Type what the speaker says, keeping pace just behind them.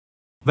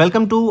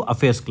Welcome to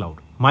Affairs Cloud.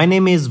 My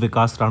name is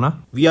Vikas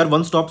Rana. We are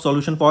one-stop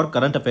solution for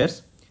current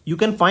affairs. You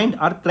can find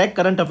our Crack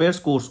Current Affairs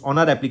course on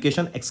our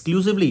application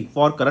exclusively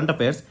for current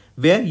affairs,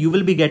 where you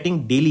will be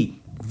getting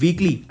daily,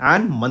 weekly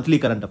and monthly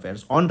current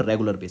affairs on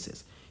regular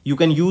basis. You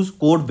can use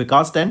code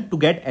VIKAS10 to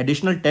get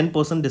additional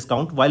 10%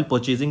 discount while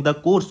purchasing the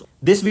course.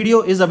 This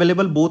video is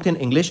available both in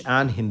English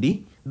and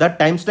Hindi. The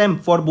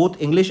timestamp for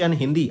both English and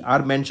Hindi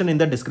are mentioned in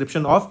the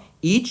description of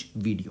each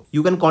video.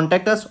 You can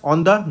contact us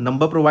on the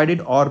number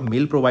provided or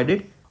mail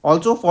provided.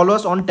 Also follow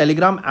us on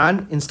Telegram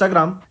and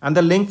Instagram, and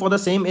the link for the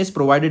same is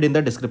provided in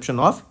the description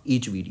of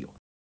each video.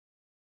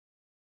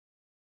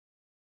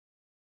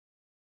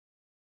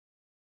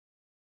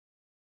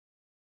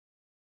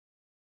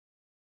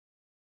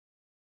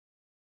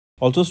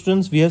 Also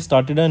students, we have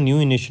started a new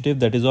initiative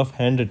that is of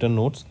handwritten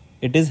notes.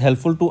 It is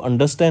helpful to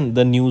understand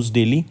the news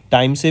daily,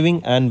 time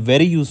saving and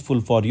very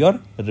useful for your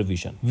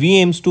revision. We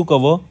aims to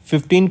cover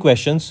 15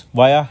 questions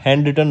via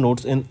handwritten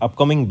notes in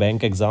upcoming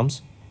bank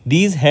exams.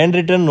 These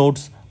handwritten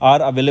notes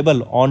are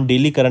available on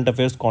daily current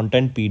affairs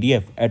content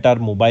PDF at our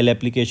mobile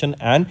application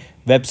and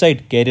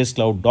website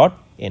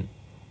AffairsCloud.com.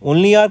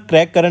 Only our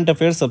Crack Current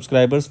Affairs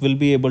subscribers will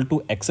be able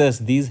to access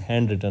these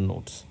handwritten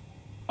notes.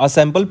 A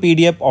sample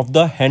PDF of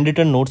the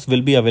handwritten notes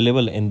will be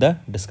available in the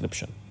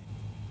description.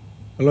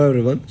 Hello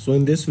everyone. So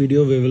in this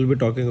video we will be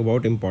talking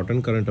about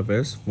important current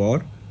affairs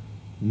for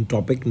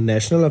topic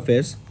national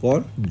affairs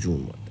for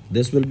June month.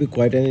 This will be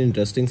quite an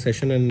interesting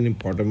session and an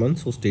important one,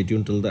 so stay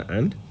tuned till the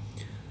end.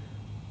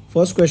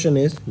 First question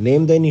is,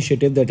 name the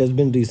initiative that has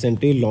been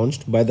recently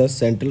launched by the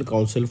Central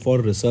Council for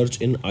Research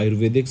in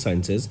Ayurvedic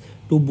Sciences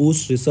to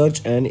boost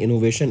research and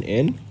innovation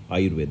in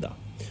Ayurveda.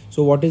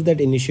 So what is that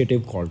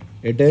initiative called?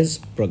 It is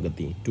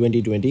Pragati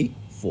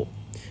 2024,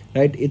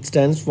 right? It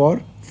stands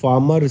for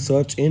Pharma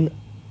Research in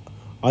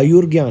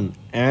Ayurgyan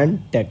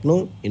and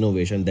Techno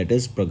Innovation, that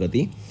is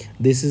Pragati.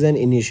 This is an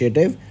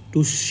initiative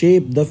to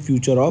shape the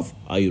future of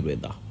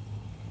Ayurveda.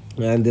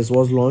 And this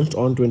was launched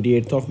on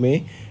 28th of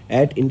May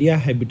at India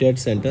Habitat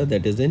Center,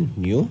 that is in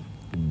New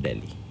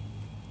Delhi.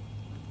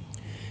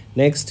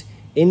 Next,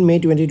 in May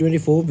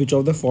 2024, which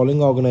of the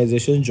following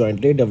organizations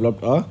jointly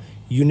developed a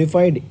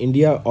unified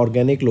India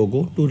Organic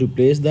logo to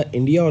replace the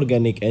India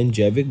Organic and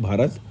Jaivik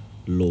Bharat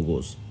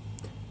logos?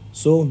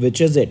 So which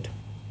is it?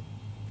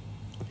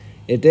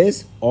 It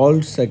is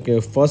all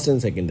first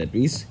and second, that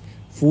is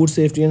Food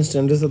Safety and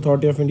Standards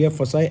Authority of India,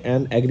 FSSAI,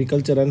 and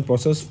Agriculture and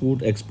Processed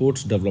Food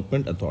Exports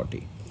Development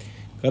Authority.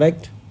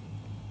 Correct?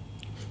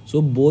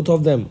 So both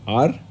of them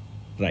are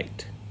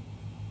right.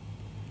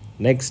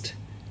 Next,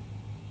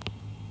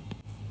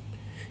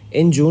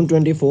 in June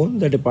 24,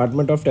 the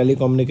Department of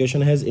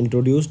Telecommunication has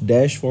introduced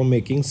Dash for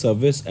making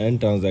service and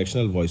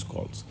transactional voice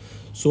calls.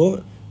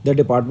 So the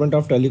Department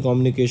of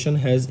Telecommunication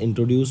has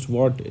introduced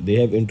what? They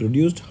have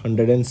introduced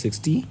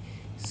 160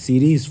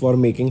 series for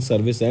making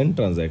service and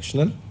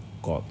transactional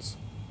calls.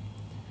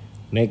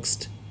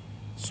 Next,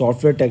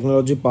 Software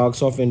Technology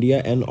Parks of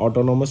India, an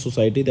autonomous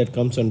society that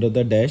comes under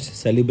the Dash,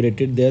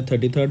 celebrated their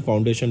 33rd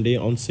Foundation Day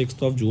on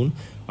 6th of June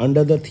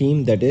under the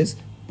theme that is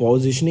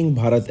Positioning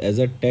Bharat as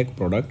a Tech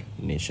Product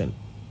Nation.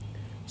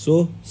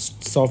 So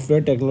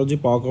Software Technology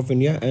Park of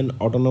India, an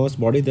autonomous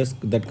body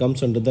that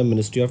comes under the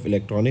Ministry of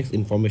Electronics,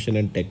 Information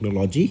and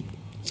Technology,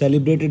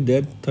 celebrated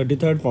their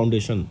 33rd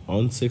Foundation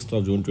on 6th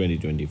of June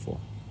 2024.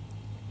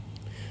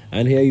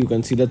 And here you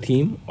can see the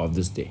theme of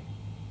this day.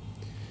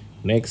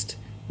 Next,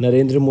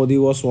 Narendra Modi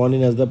was sworn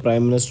in as the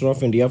Prime Minister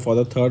of India for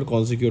the third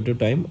consecutive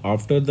time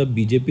after the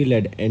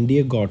BJP-led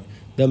NDA got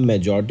the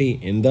majority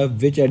in the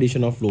which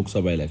edition of Lok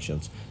Sabha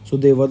elections. So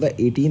they were the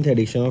 18th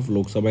edition of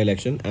Lok Sabha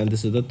election, and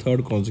this is the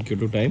third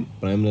consecutive time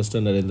Prime Minister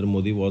Narendra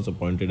Modi was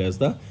appointed as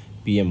the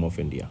PM of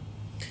India.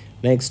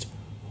 Next,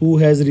 who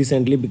has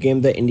recently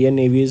become the Indian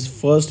Navy's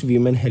first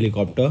women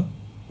helicopter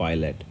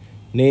pilot?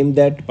 Name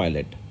that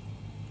pilot.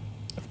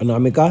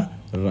 Anamika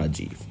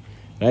Rajiv.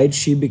 Right,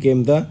 she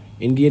became the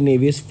Indian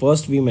Navy's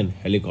first women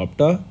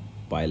helicopter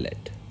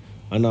pilot.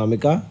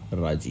 Anamika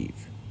Rajiv.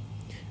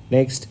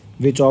 Next,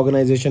 which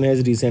organization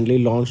has recently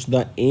launched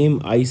the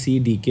AIM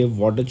ICDK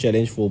Water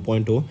Challenge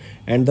 4.0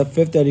 and the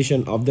 5th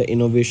edition of the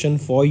Innovation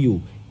for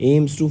You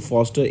aims to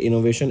foster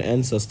innovation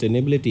and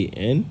sustainability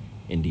in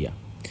India?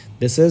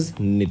 This is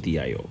Niti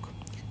Aayog.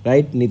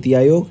 Right, Niti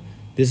Aayog.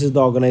 This is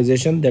the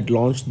organization that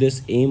launched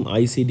this AIM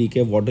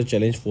ICDK Water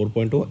Challenge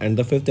 4.0 and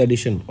the 5th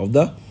edition of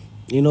the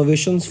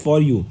Innovations for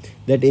You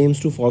that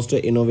aims to foster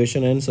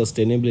innovation and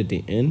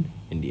sustainability in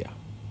India.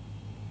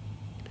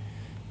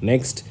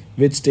 Next,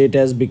 which state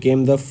has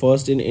become the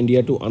first in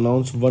India to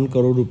announce 1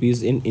 crore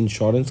rupees in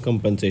insurance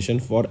compensation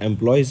for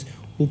employees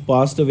who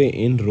passed away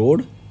in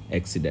road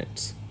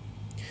accidents?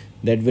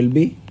 That will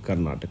be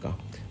Karnataka.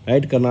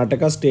 Right,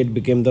 Karnataka state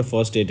became the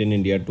first state in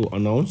India to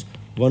announce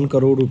 1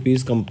 crore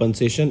rupees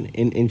compensation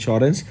in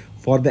insurance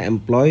for the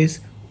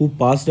employees who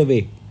passed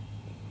away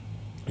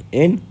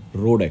in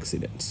road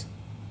accidents.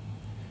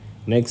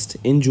 Next,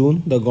 in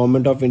June, the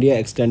Government of India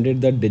extended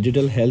the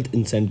Digital Health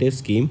Incentive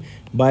Scheme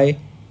by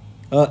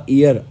a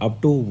year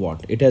up to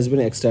what? It has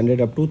been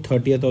extended up to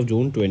 30th of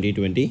June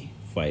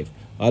 2025.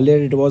 Earlier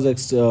it was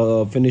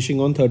finishing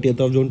on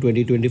 30th of June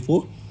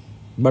 2024,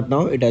 but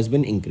now it has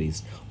been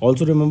increased.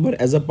 Also remember,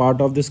 as a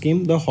part of the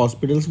scheme, the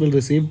hospitals will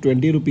receive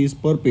 20 rupees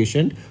per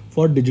patient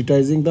for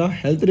digitizing the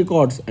health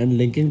records and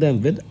linking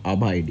them with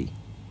Aadhaar ID.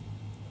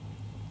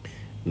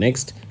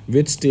 Next,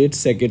 which state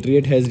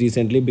secretariat has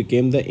recently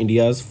become the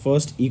India's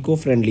first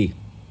eco-friendly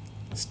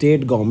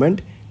state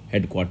government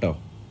headquarter?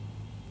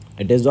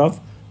 It is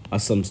of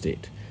Assam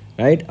state,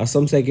 right?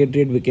 Assam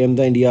secretariat became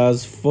the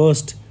India's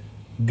first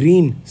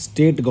green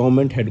state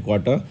government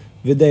headquarter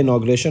with the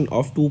inauguration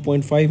of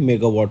 2.5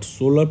 megawatt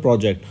solar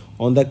project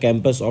on the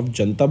campus of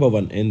Janta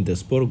Bhavan in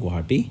Dispur,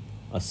 Guwahati,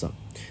 Assam.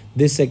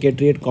 This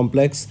secretariat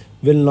complex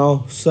will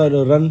now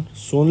run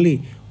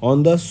solely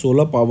on the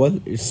solar power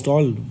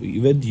installed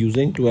with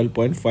using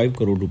 12.5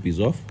 crore rupees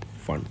of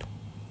fund.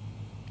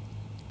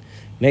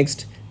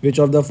 Next, which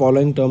of the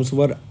following terms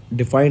were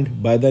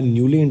defined by the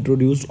newly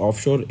introduced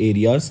Offshore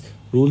Areas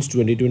Rules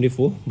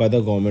 2024 by the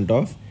Government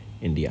of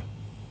India?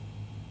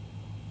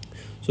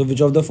 So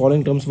which of the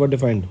following terms were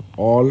defined?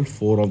 All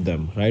four of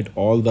them, right?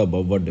 All the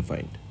above were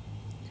defined.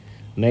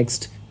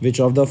 Next, which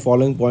of the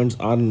following points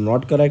are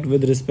not correct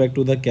with respect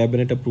to the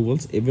cabinet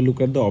approvals? If we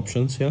look at the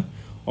options here,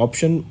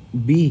 option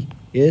B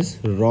is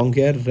wrong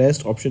here.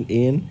 Rest option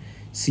A and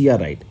C are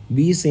right.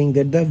 B is saying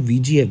that the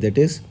VGF, that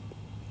is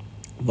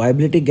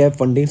Viability Gap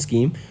Funding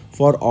Scheme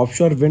for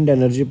offshore wind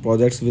energy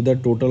projects with a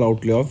total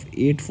outlay of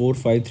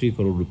 8453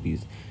 crore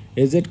rupees.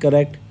 Is it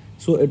correct?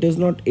 So it is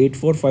not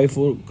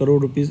 8454 crore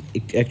rupees.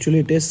 Actually,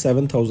 it is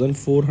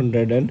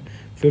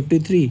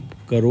 7453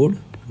 crore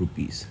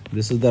rupees.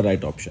 This is the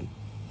right option.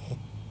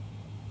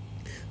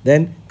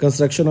 Then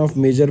construction of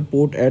major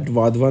port at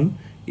Vadhavan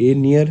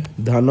near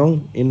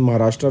Dhanong in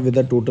Maharashtra with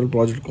a total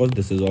project cost.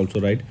 This is also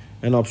right,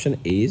 and option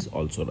A is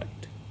also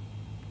right.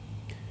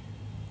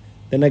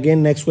 Then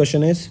again, next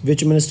question is,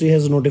 which ministry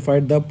has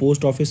notified the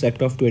Post Office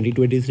Act of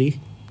 2023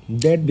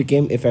 that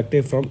became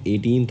effective from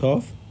 18th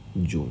of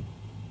June?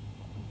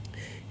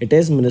 It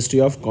is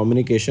Ministry of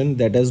Communication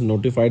that has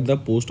notified the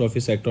Post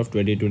Office Act of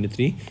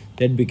 2023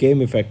 that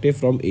became effective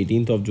from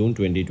 18th of June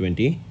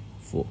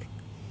 2024.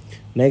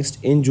 Next,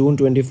 in June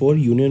 24,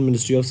 Union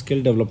Ministry of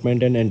Skill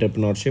Development and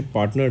Entrepreneurship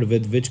partnered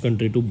with which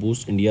country to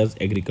boost India's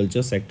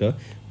agriculture sector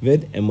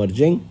with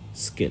emerging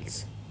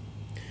skills?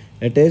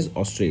 It is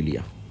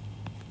Australia.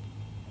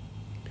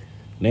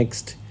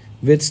 Next,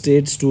 which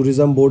state's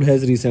tourism board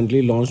has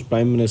recently launched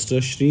Prime Minister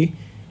Shri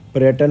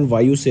Paryatan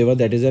Vayu Seva,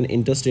 that is an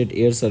interstate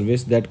air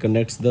service that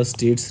connects the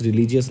state's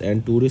religious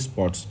and tourist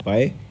spots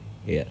by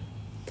air?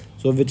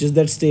 So which is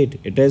that state?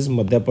 It is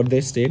Madhya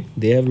Pradesh state.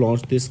 They have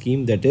launched this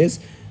scheme, that is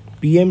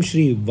PM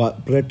Shri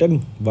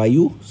Paryatan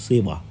Vayu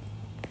Seva,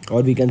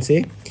 or we can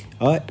say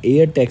a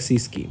air taxi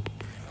scheme,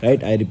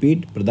 right? I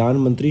repeat, Pradhan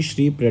Mantri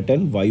Shri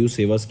Paryatan Vayu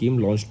Seva scheme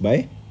launched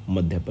by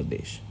Madhya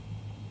Pradesh.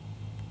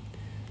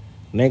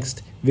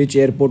 Next, which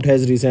airport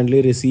has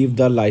recently received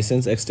the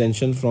license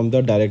extension from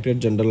the Directorate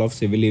General of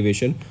Civil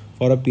Aviation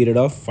for a period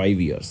of 5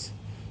 years?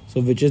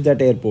 So which is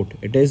that airport?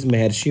 It is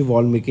Maharshi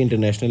Valmiki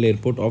International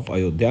Airport of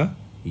Ayodhya,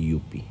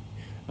 UP,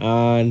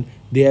 and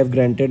they have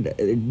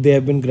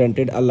been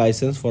granted a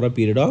license for a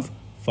period of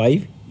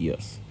 5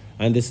 years,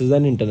 and this is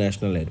an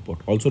international airport.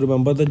 Also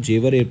remember the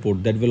Jewar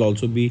Airport, that will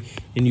also be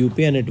in UP,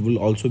 and it will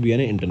also be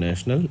an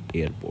international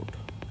airport.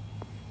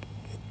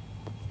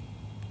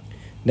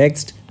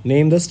 Next,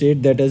 name the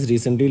state that has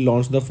recently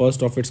launched the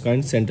first of its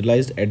kind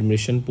centralized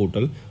admission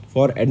portal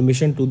for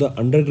admission to the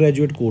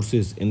undergraduate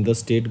courses in the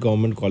state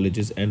government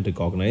colleges and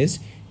recognized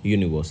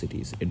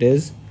universities. It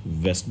is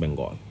West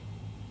Bengal.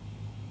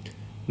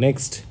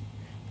 Next,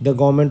 the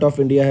Government of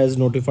India has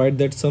notified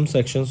that some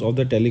sections of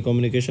the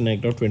Telecommunication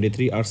Act of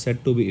 23 are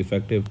set to be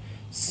effective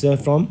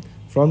from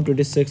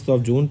 26th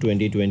of June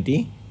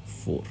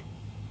 2024.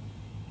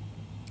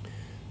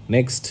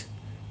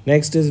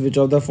 Next is, which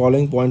of the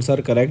following points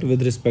are correct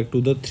with respect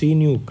to the 3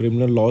 new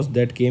criminal laws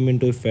that came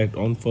into effect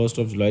on 1st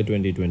of July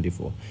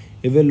 2024?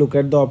 If we look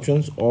at the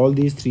options, all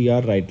these 3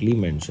 are rightly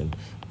mentioned.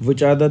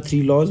 Which are the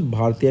 3 laws?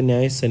 Bharatiya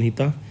Nyaya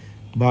Sanhita,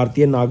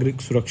 Bharatiya Nagrik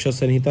Suraksha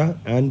Sanhita,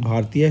 and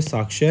Bharatiya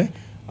Sakshya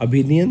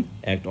Abhidhiyan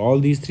Act. All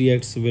these 3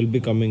 acts will be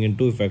coming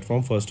into effect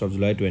from 1st of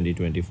July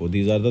 2024.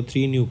 These are the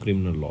 3 new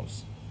criminal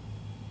laws.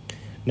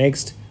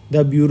 Next,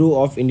 the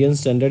Bureau of Indian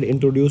Standard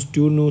introduced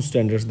 2 new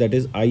standards, that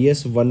is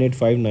IS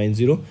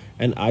 18590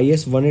 and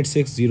IS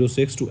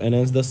 18606, to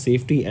enhance the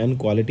safety and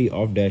quality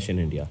of dash in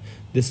India.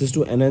 This is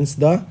to enhance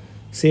the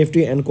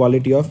safety and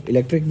quality of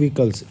electric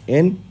vehicles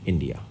in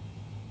India.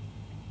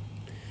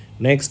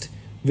 Next,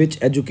 which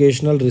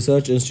educational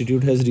research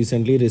institute has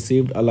recently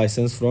received a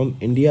license from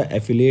India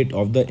affiliate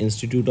of the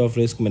Institute of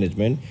Risk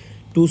Management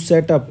to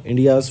set up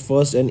India's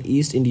first and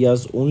East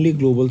India's only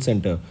global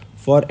center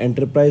for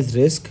enterprise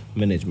risk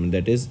management,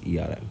 that is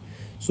ERM.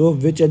 So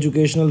which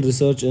educational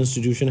research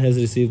institution has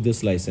received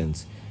this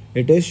license?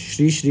 It is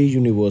Sri Sri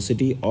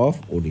University of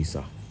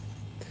Odisha.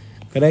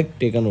 Correct?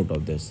 Take a note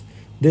of this.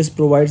 This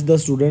provides the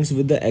students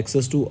with the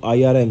access to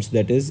IRMs,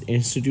 that is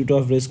Institute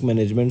of Risk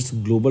Management's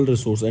global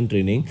resource and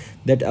training,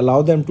 that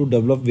allow them to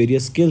develop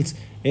various skills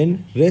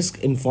in risk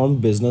informed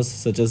business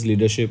such as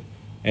leadership,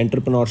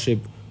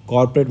 entrepreneurship,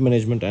 corporate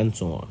management, and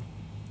so on.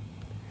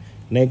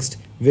 Next,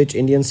 which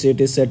Indian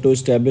state is set to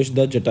establish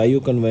the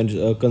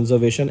Jatayu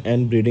Conservation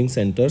and Breeding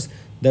Centers?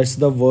 That's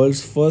the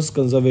world's first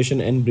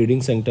conservation and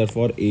breeding center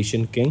for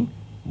Asian king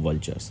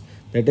vultures.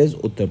 That is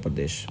Uttar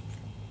Pradesh.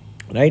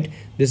 Right?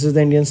 This is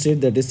the Indian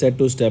state that is set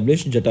to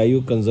establish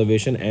Jatayu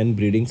Conservation and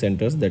Breeding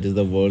Centers. That is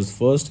the world's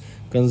first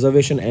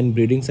conservation and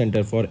breeding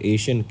center for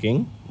Asian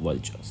king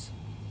vultures.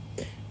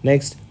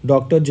 Next,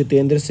 Dr.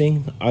 Jitendra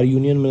Singh, our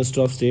Union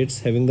Minister of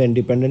States having the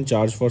independent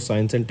charge for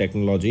science and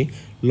technology,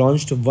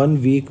 launched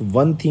 1 week,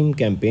 1 theme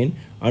campaign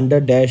under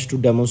Dash to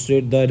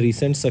demonstrate the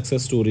recent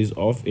success stories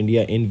of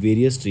India in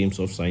various streams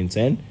of science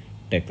and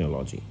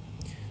technology.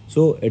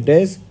 So it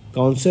is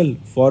Council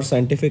for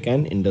Scientific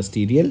and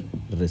Industrial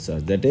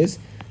Research. That is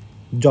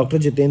Dr.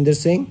 Jitendra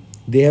Singh.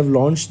 They have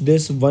launched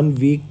this 1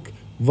 week,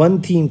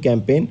 1 theme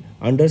campaign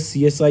under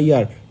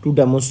CSIR to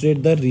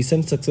demonstrate the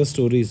recent success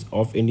stories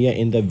of India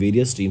in the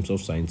various streams of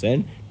science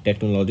and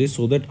technology,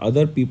 so that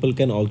other people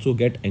can also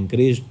get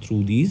encouraged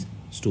through these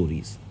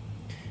stories.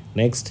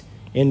 Next,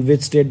 in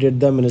which state did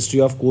the Ministry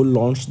of Coal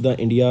launch the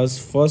India's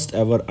first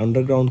ever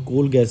underground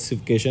coal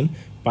gasification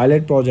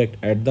pilot project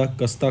at the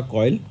Kasta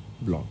Coal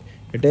block?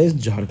 It is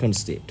Jharkhand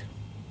state.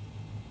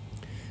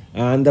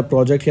 And the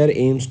project here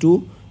aims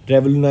to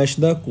revolutionize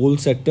the coal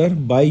sector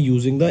by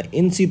using the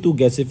in situ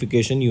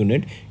gasification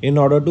unit in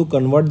order to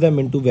convert them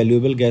into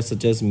valuable gas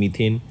such as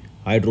methane,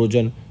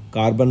 hydrogen,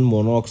 carbon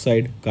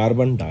monoxide,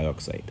 carbon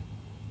dioxide.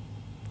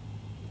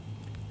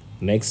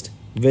 Next,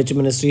 which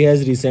ministry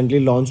has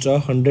recently launched a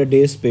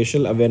 100-day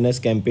special awareness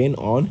campaign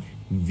on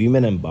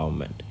women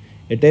empowerment?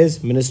 It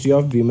is Ministry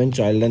of Women,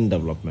 Child and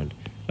Development.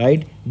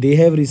 Right? They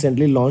have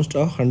recently launched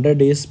a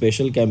 100-day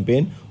special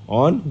campaign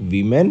on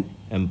women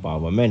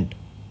empowerment.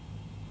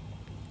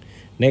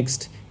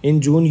 Next, in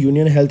June,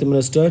 Union Health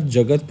Minister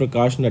Jagat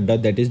Prakash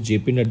Nadda, that is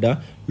JP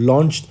Nadda,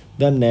 launched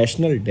the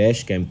National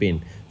Dash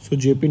campaign. So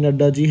JP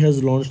Nadda ji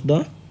has launched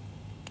the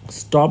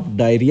Stop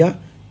Diarrhea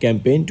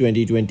campaign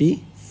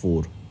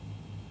 2024.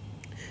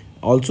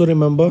 Also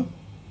remember,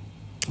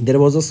 there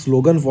was a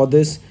slogan for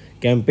this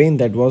campaign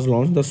that was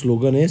launched. The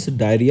slogan is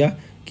Diarrhea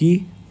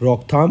ki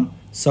Rokthaam,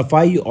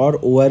 Safai और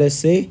ORS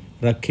से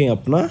रखें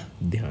अपना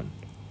ध्यान.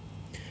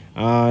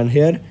 And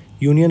here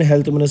Union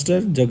Health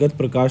Minister Jagat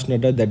Prakash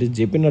Nadda, that is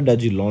JP Nadda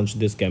ji, launched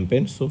this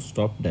campaign. So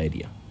stop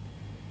diarrhea.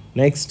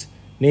 Next,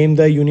 name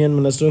the Union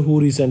Minister who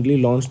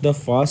recently launched the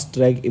Fast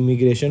Track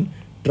Immigration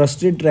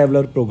Trusted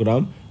Traveller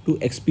Program to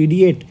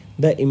expedite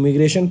the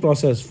immigration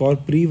process for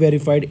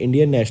pre-verified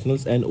Indian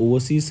nationals and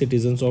overseas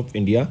citizens of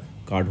India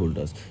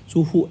cardholders.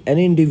 So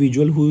any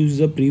individual who is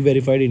a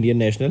pre-verified Indian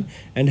national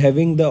and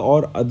having the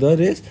or other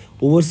is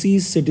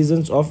overseas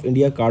citizens of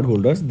India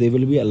cardholders, they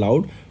will be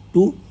allowed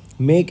to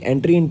make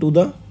entry into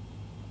the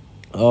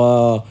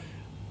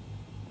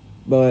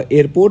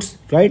airports,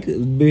 right?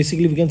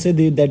 Basically we can say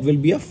that will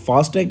be a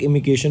fast track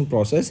immigration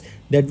process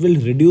that will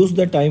reduce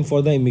the time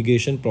for the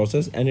immigration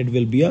process, and it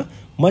will be a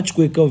much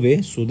quicker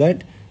way, so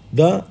that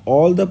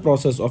all the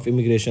process of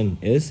immigration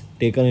is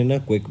taken in a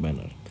quick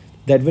manner.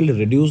 That will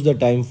reduce the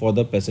time for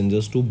the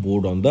passengers to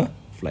board on the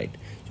flight.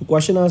 So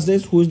question asked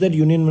is, who is that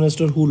Union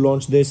Minister who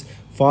launched this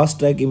Fast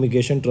Track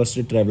Immigration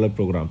Trusted Traveller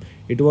Program?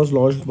 It was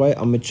launched by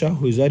Amit Shah,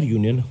 who is our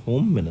Union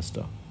Home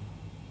Minister.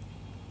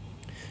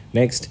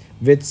 Next,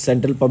 which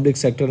central public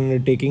sector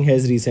undertaking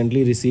has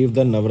recently received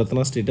the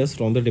Navratna status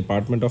from the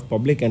Department of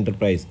Public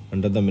Enterprise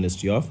under the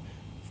Ministry of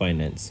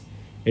Finance?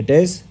 It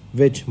is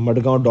which?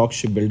 Madgaon Dock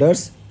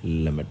Shipbuilders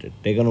Limited.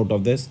 Take a note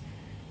of this.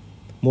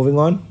 Moving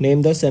on,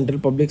 name the central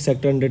public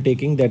sector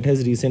undertaking that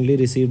has recently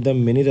received the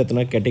Mini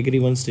Ratna Category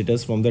 1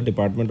 status from the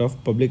Department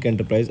of Public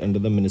Enterprise under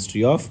the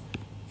Ministry of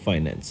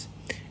Finance.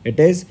 It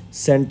is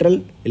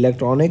Central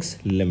Electronics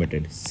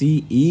Limited,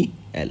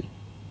 CEL.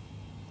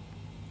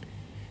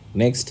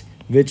 Next,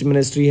 which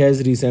ministry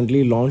has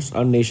recently launched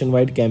a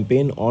nationwide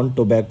campaign on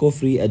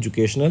tobacco-free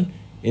educational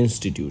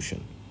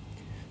institution?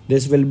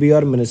 This will be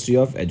our Ministry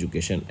of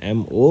Education,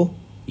 MOE.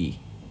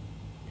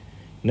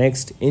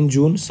 Next, in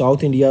June,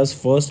 South India's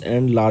first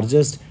and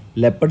largest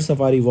leopard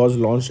safari was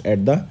launched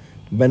at the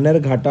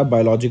Bannerghata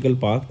Biological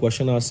Park.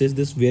 Question asked is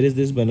this, where is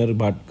this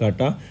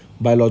Bannerghata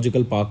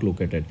Biological Park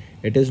located?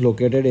 It is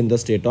located in the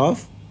state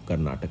of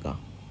Karnataka.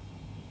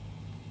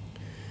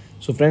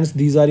 So friends,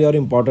 these are your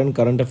important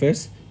current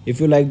affairs.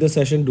 If you like the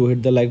session, do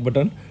hit the like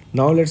button.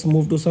 Now let's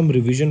move to some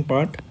revision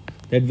part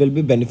that will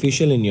be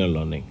beneficial in your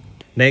learning.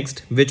 Next,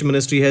 which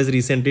ministry has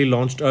recently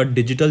launched a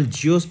digital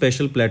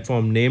geospatial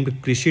platform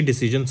named Krishi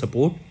Decision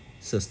Support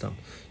System?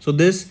 So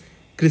this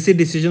Krishi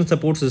Decision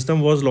Support System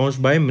was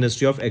launched by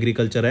Ministry of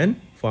Agriculture and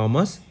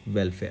Farmers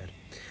Welfare.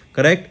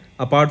 Correct?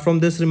 Apart from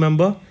this,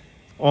 remember,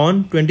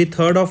 on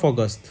 23rd of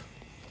August,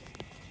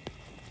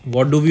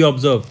 what do we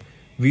observe?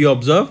 We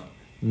observe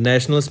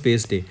National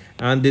Space Day,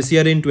 and this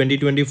year in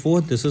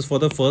 2024, this is for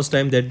the first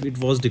time that it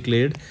was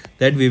declared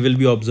that we will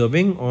be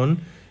observing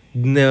on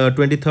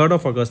 23rd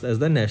of August as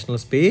the National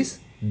Space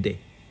Day.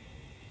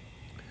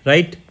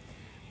 Right?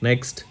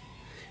 Next,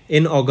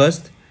 in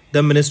August,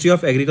 the Ministry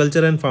of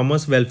Agriculture and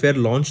Farmers Welfare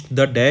launched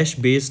the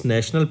Dash-based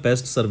National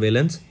Pest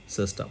Surveillance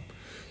System.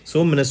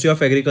 So, Ministry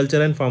of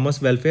Agriculture and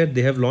Farmers Welfare,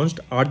 they have launched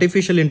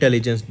artificial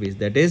intelligence based,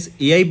 that is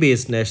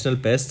AI-based National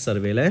Pest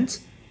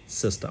Surveillance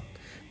System.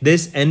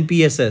 This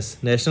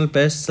NPSS, National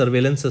Pest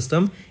Surveillance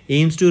System,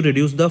 aims to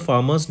reduce the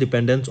farmers'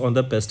 dependence on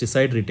the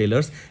pesticide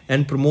retailers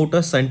and promote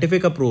a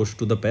scientific approach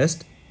to the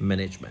pest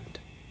management.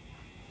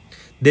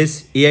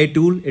 This AI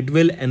tool, it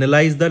will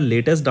analyze the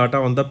latest data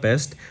on the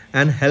pest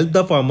and help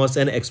the farmers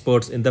and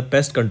experts in the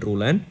pest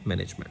control and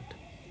management.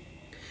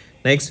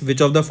 Next, which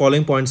of the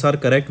following points are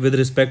correct with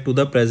respect to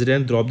the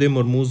President Draupadi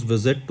Murmu's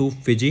visit to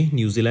Fiji,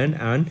 New Zealand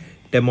and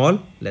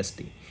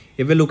Timor-Leste?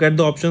 If we look at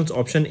the options,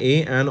 option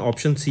A and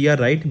option C are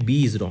right,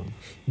 B is wrong.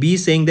 B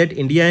is saying that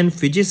India and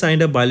Fiji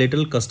signed a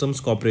bilateral customs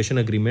cooperation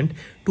agreement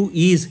to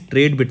ease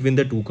trade between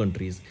the two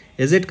countries.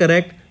 Is it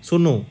correct? So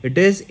no, it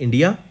is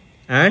India.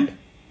 And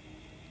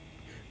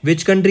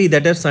which country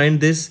that have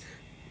signed this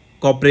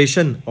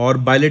cooperation or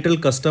bilateral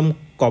custom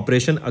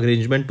cooperation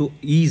arrangement to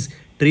ease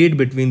trade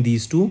between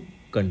these two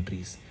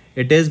countries?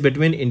 It is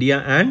between India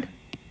and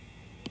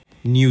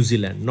New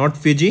Zealand, not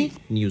Fiji,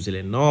 New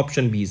Zealand. Now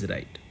option B is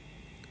right.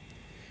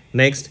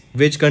 Next,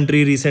 which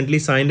country recently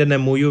signed an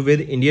MOU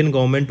with Indian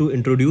government to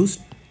introduce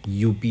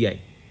UPI?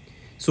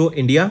 So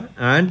India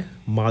and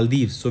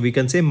Maldives. So we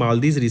can say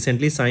Maldives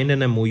recently signed an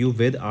MOU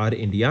with our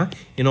India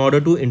in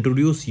order to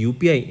introduce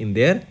UPI in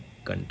their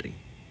country.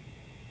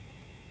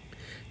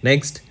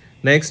 Next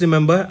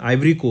remember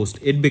Ivory Coast.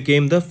 It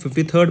became the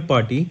 53rd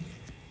party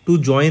to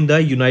join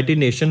the United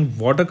Nations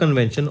Water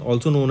Convention,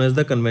 also known as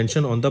the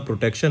Convention on the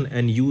Protection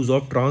and Use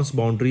of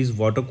Transboundaries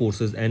Water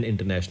Courses and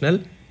International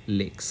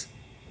Lakes.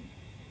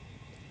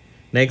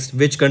 Next,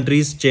 which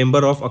country's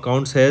Chamber of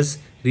Accounts has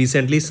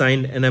recently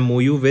signed an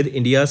MOU with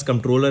India's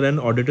Comptroller and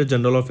Auditor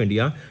General of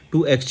India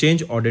to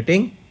exchange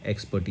auditing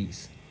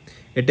expertise?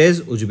 It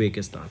is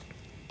Uzbekistan.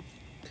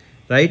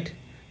 Right?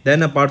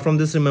 Then apart from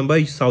this,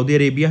 remember Saudi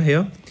Arabia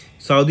here.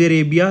 Saudi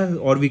Arabia,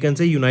 or we can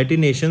say United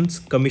Nations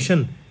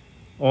Commission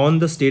on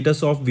the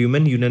Status of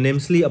Women,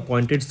 unanimously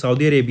appointed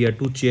Saudi Arabia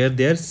to chair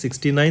their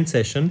 69th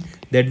session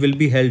that will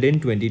be held in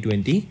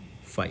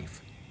 2025.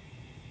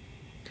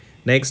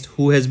 Next,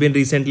 who has been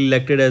recently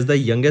elected as the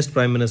youngest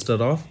Prime Minister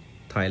of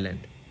Thailand?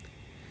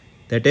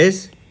 That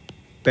is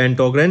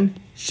Pantogran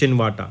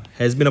Shinawatra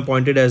has been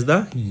appointed as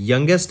the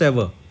youngest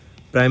ever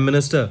Prime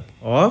Minister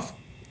of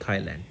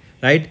Thailand,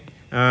 right?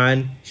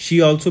 And she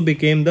also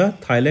became the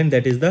Thailand,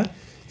 that is the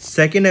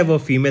second ever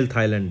female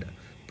Thailand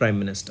Prime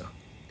Minister.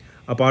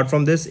 Apart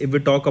from this, if we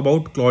talk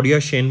about Claudia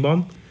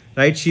Sheinbaum,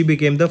 right, she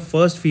became the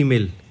first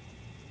female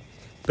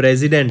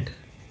President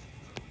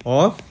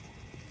of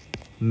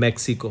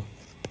Mexico.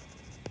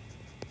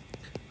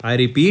 I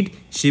repeat,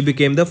 she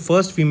became the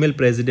first female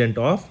President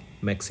of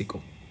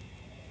Mexico.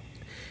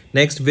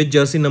 Next, which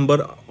jersey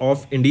number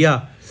of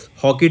India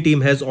hockey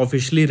team has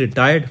officially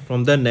retired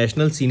from the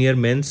national senior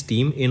men's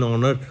team in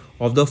honor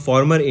of the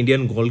former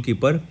Indian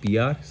goalkeeper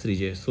P.R.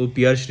 Srijesh? So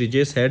P.R.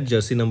 Srijesh had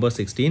jersey number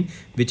 16,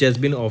 which has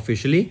been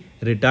officially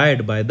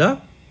retired by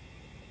the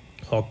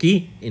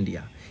Hockey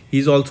India. He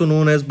is also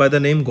known as by the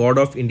name God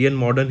of Indian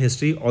Modern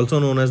History, also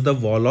known as the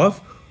Wall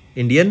of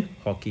Indian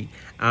Hockey,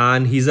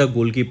 and he's a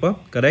goalkeeper,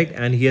 correct,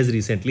 and he has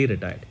recently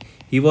retired.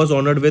 He was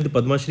honored with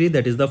Padma Shri,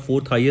 that is the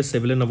 4th highest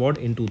civilian award,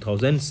 in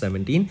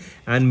 2017,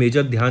 and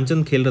Major Dhyan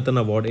Chand Khel Ratan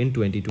award in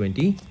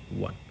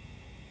 2021.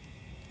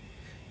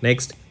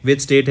 Next,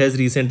 which state has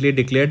recently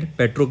declared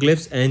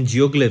petroglyphs and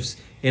geoglyphs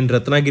in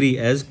Ratnagiri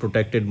as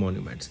protected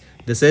monuments?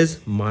 This is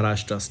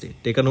Maharashtra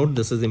state. Take a note,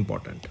 this is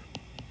important.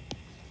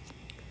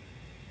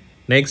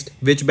 Next,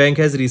 which bank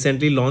has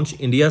recently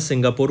launched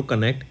India-Singapore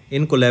Connect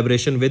in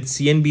collaboration with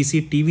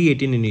CNBC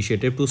TV18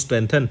 initiative to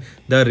strengthen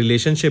the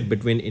relationship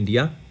between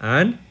India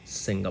and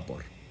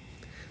Singapore?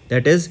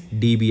 That is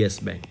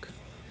DBS Bank.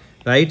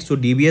 Right, so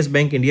DBS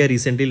Bank India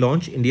recently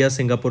launched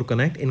India-Singapore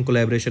Connect in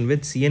collaboration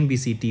with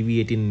CNBC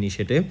TV18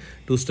 initiative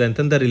to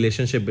strengthen the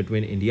relationship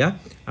between India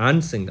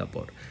and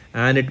Singapore.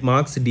 And it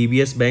marks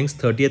DBS Bank's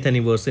 30th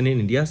anniversary in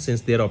India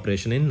since their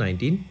operation in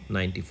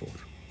 1994.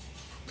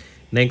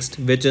 Next,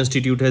 which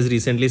institute has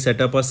recently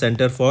set up a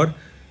center for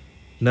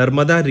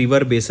Narmada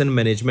River Basin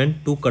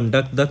Management to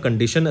conduct the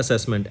condition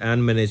assessment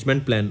and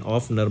management plan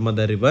of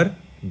Narmada River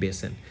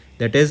Basin?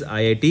 That is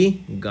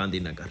IIT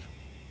Gandhinagar.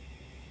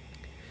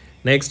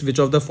 Next, which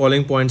of the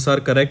following points are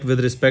correct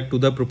with respect to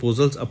the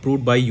proposals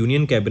approved by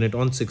Union Cabinet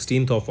on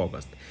 16th of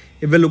August?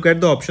 If we look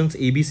at the options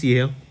A, B, C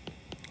here,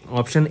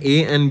 option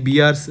A and B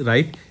are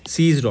right,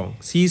 C is wrong.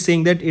 C is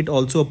saying that it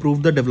also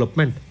approved the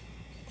development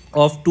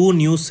of 2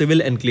 new civil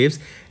enclaves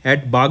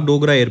at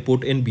Bagdogra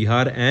Airport in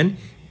Bihar and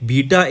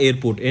Beta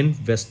Airport in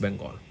West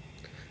Bengal,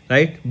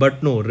 right?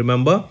 But no,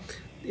 remember,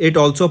 it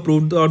also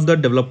approved the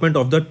development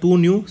of the 2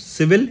 new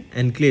civil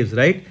enclaves,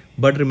 right?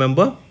 But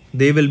remember,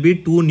 there will be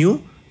 2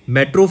 new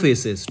metro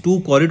phases,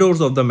 2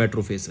 corridors of the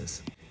metro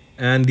phases,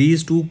 and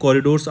these 2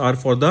 corridors are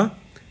for the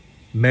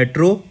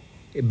metro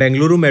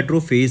Bengaluru Metro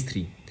Phase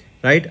 3.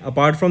 Right.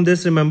 Apart from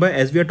this, remember,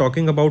 as we are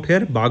talking about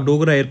here,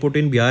 Bagdogra Airport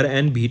in Bihar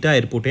and Bhita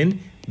Airport in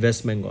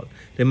West Bengal.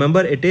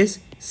 Remember, it is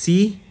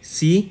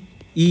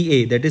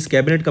CCEA, that is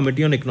Cabinet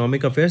Committee on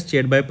Economic Affairs,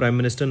 chaired by Prime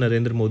Minister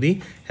Narendra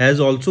Modi, has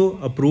also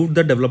approved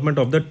the development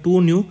of the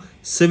 2 new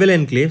civil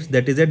enclaves,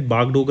 that is at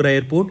Bagdogra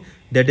Airport,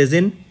 that is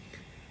in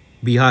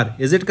Bihar.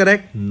 Is it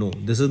correct? No,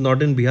 this is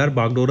not in Bihar.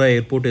 Bagdogra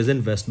Airport is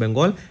in West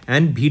Bengal,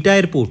 and Bhita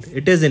Airport,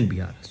 it is in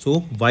Bihar.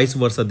 So vice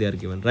versa they are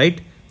given,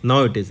 right?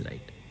 Now it is right.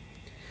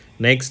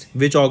 Next,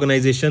 which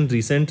organization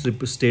recent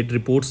state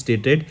report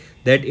stated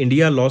that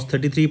India lost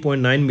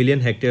 33.9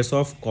 million hectares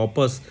of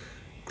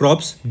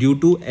crops due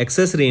to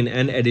excess rain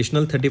and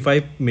additional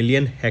 35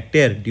 million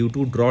hectare due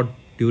to drought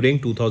during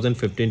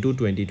 2015 to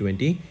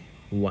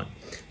 2021.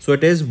 So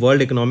it is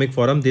World Economic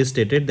Forum. They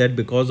stated that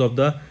because of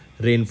the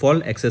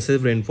rainfall,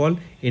 excessive rainfall,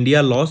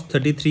 India lost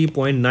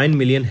 33.9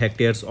 million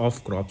hectares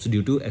of crops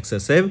due to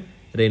excessive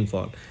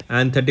rainfall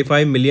and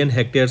 35 million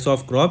hectares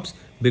of crops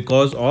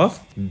because of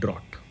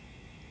drought.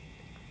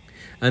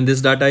 And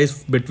this data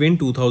is between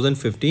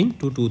 2015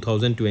 to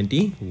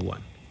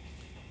 2021.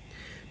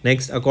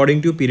 Next,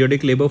 according to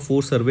Periodic Labour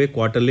Force Survey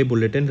Quarterly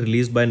Bulletin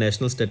released by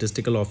National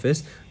Statistical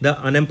Office, the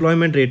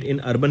unemployment rate in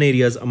urban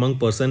areas among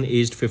persons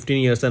aged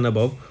 15 years and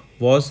above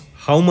was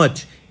how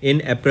much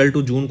in April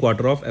to June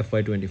quarter of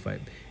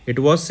FY25? It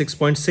was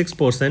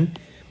 6.6%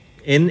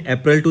 in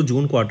April to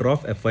June quarter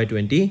of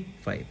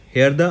FY25.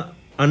 Here the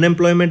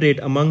unemployment rate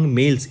among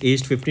males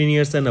aged 15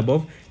 years and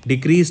above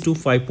decreased to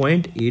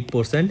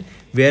 5.8%,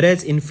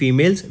 whereas in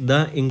females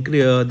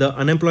the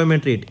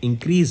unemployment rate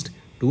increased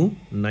to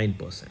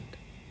 9%.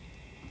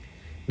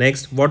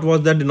 Next, what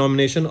was the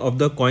denomination of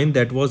the coin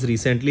that was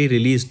recently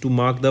released to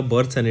mark the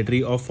birth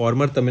centenary of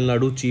former Tamil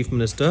Nadu Chief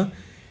Minister,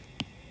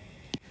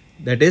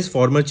 that is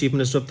former Chief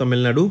Minister of Tamil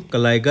Nadu,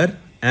 Kalaigar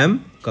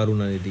M.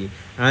 Karunanidhi,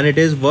 and it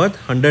is worth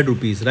 100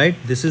 rupees, right?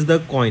 This is the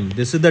coin,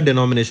 this is the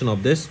denomination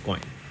of this coin.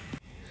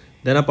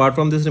 Then apart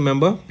from this,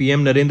 remember,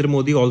 PM Narendra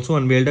Modi also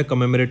unveiled a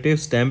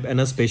commemorative stamp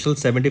and a special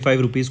 75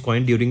 rupees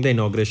coin during the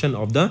inauguration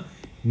of the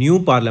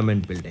new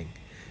parliament building.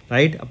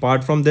 Right.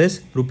 Apart from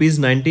this, rupees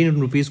 19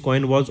 rupees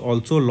coin was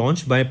also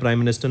launched by Prime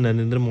Minister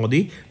Narendra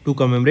Modi to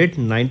commemorate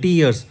 90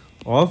 years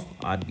of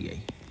RBI.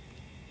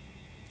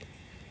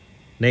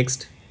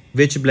 Next,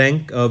 which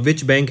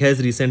bank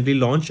has recently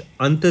launched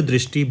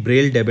Antadrishti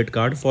Braille debit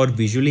card for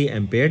visually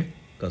impaired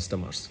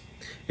customers?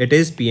 It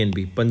is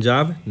PNB,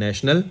 Punjab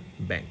National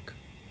Bank.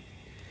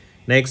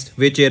 Next,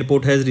 which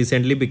airport has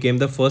recently become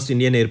the first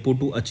Indian airport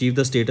to achieve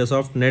the status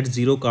of net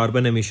zero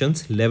carbon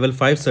emissions level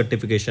 5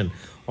 certification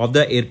of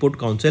the Airport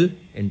Council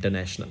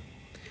International?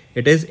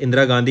 It is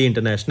Indira Gandhi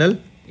International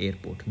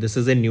Airport. This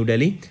is in New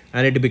Delhi,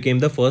 and it became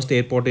the first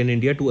airport in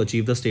India to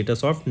achieve the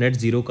status of net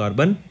zero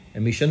carbon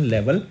emission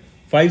level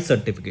 5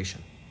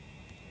 certification.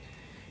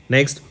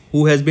 Next,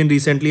 who has been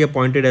recently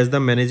appointed as the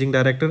Managing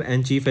Director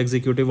and Chief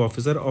Executive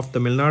Officer of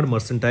Tamil Nadu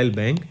Mercantile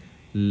Bank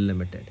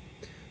Limited?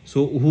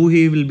 So who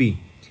he will be?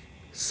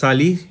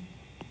 Sali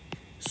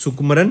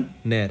Sukumaran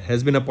Nair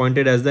has been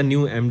appointed as the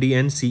new MD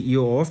and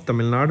CEO of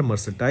Tamil Nadu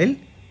Mercantile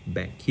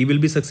Bank. He will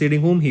be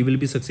succeeding whom? He will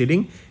be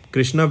succeeding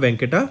Krishna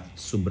Venkata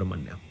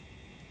Subramanya.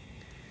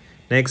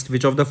 Next,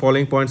 which of the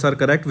following points are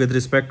correct with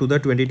respect to the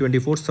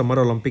 2024 Summer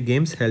Olympic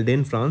Games held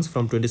in France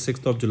from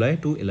 26th of July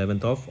to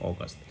 11th of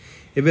August?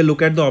 If we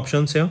look at the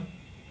options here,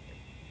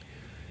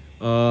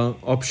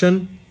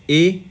 option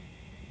A,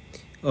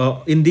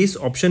 in this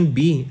option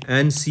B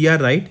and C are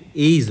right,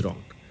 A is wrong.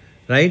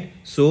 Right,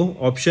 so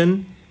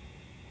option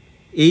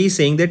A is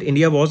saying that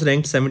India was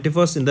ranked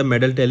 71st in the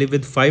medal tally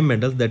with 5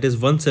 medals, that is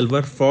 1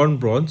 silver, 4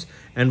 bronze,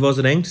 and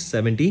was ranked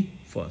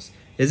 71st.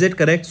 Is it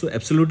correct? So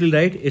absolutely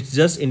right. It's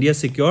just India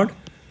secured,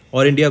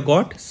 or India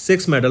got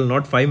 6 medals,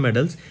 not 5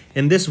 medals.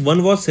 In this,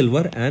 1 was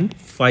silver and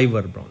 5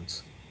 were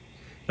bronze.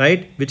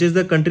 Right, which is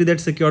the country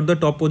that secured the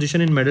top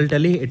position in medal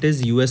tally? It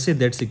is USA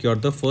that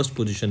secured the first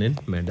position in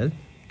medal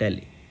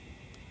tally.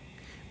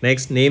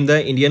 Next, name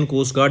the Indian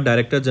Coast Guard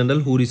Director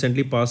General who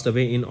recently passed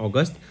away in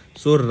August.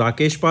 So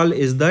Rakesh Pal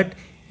is that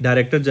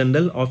Director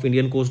General of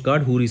Indian Coast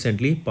Guard who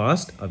recently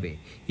passed away.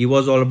 He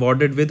was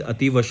awarded with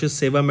Ati Vashish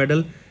Seva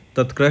Medal,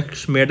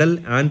 Tatkraksh Medal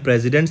and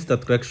President's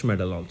Tatkraksh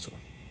Medal also.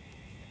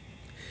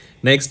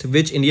 Next,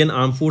 which Indian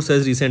Armed Force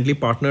has recently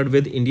partnered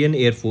with Indian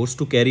Air Force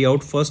to carry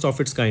out first of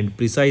its kind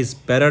precise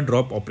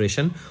para-drop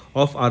operation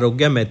of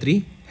Arogya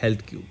Maitri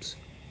health cubes?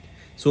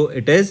 So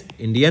it is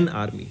Indian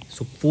Army.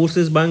 So force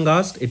is being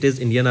asked, it is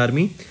Indian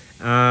Army.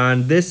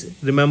 And this,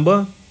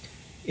 remember,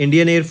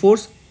 Indian Air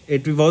Force,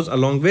 it was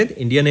along with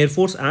Indian Air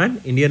Force and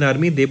Indian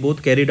Army. They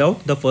both carried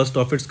out the first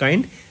of its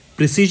kind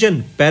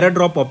precision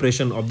para-drop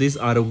operation of these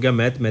Arogya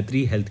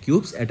Maitri health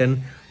cubes at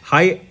an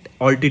high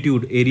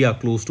altitude area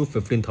close to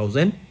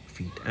 15,000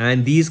 feet.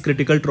 And these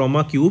critical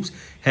trauma cubes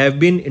have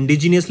been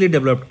indigenously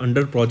developed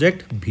under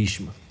Project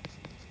Bhishma.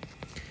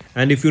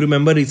 And if you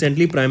remember,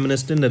 recently Prime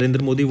Minister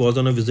Narendra Modi was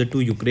on a visit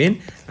to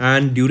Ukraine,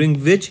 and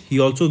during which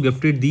he also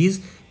gifted these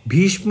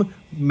Bhishma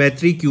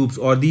Maitri cubes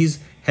or these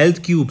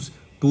health cubes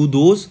to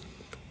those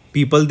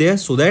people there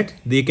so that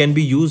they can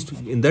be used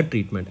in the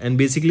treatment. And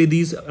basically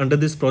these, under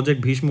this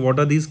project Bhishma, what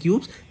are these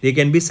cubes? They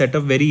can be set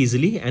up very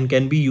easily and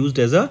can be used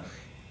as a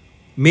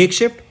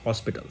makeshift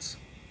hospitals.